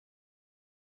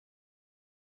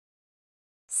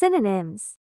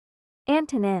Synonyms.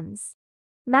 Antonyms.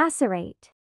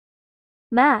 Macerate.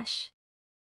 Mash.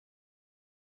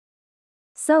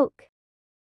 Soak.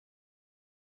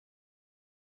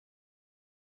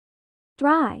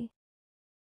 Dry.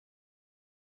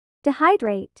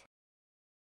 Dehydrate.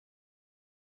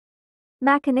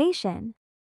 Machination.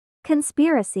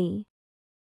 Conspiracy.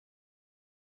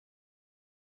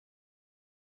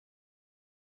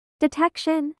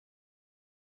 Detection.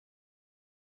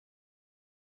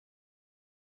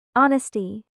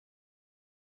 Honesty.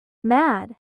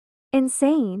 Mad.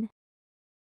 Insane.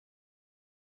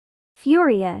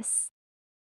 Furious.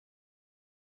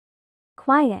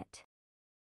 Quiet.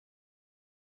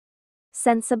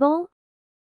 Sensible.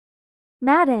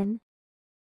 Madden.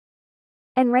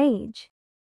 Enrage.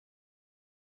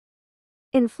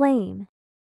 Inflame.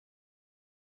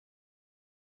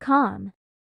 Calm.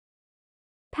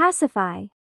 Pacify.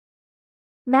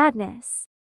 Madness.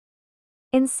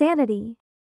 Insanity.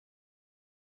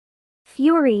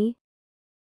 Fury.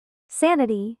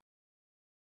 Sanity.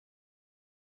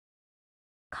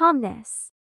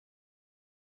 Calmness.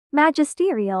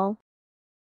 Magisterial.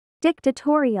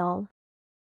 Dictatorial.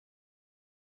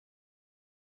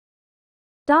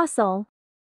 Docile.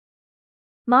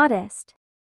 Modest.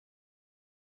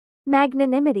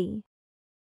 Magnanimity.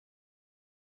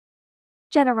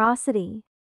 Generosity.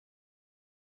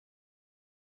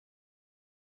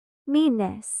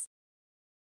 Meanness.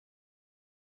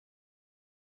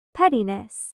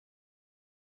 Pettiness.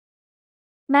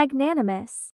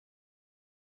 Magnanimous.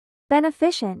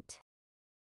 Beneficent.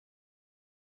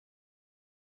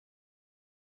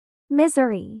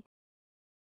 Misery.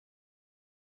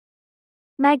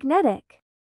 Magnetic.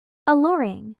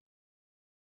 Alluring.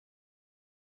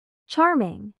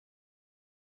 Charming.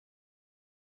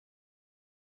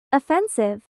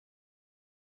 Offensive.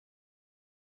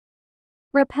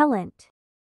 Repellent.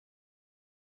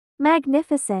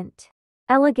 Magnificent.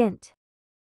 Elegant.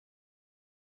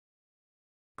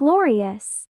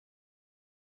 Glorious.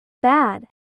 Bad.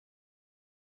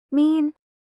 Mean.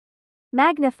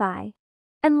 Magnify.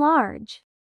 Enlarge.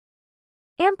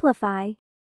 Amplify.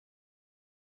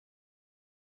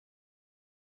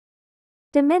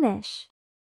 Diminish.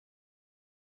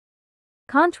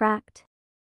 Contract.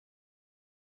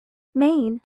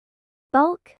 Main.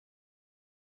 Bulk.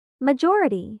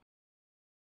 Majority.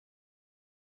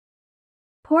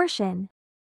 Portion.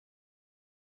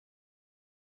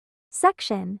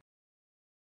 Section.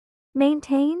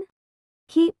 Maintain.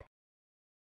 Keep.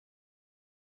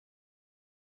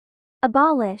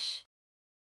 Abolish.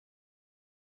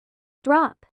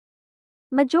 Drop.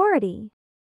 Majority.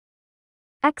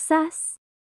 Excess.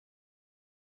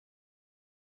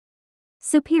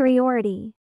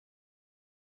 Superiority.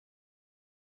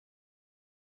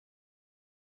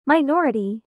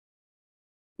 Minority.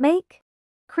 Make.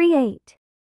 Create.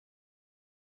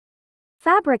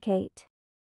 Fabricate.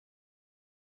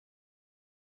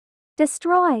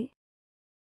 Destroy.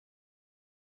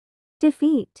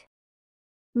 Defeat.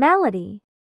 Malady.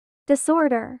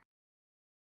 Disorder.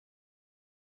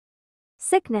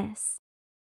 Sickness.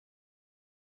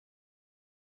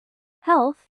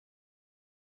 Health.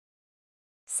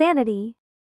 Sanity.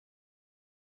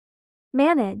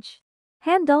 Manage.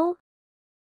 Handle.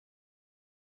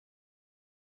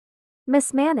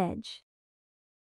 Mismanage.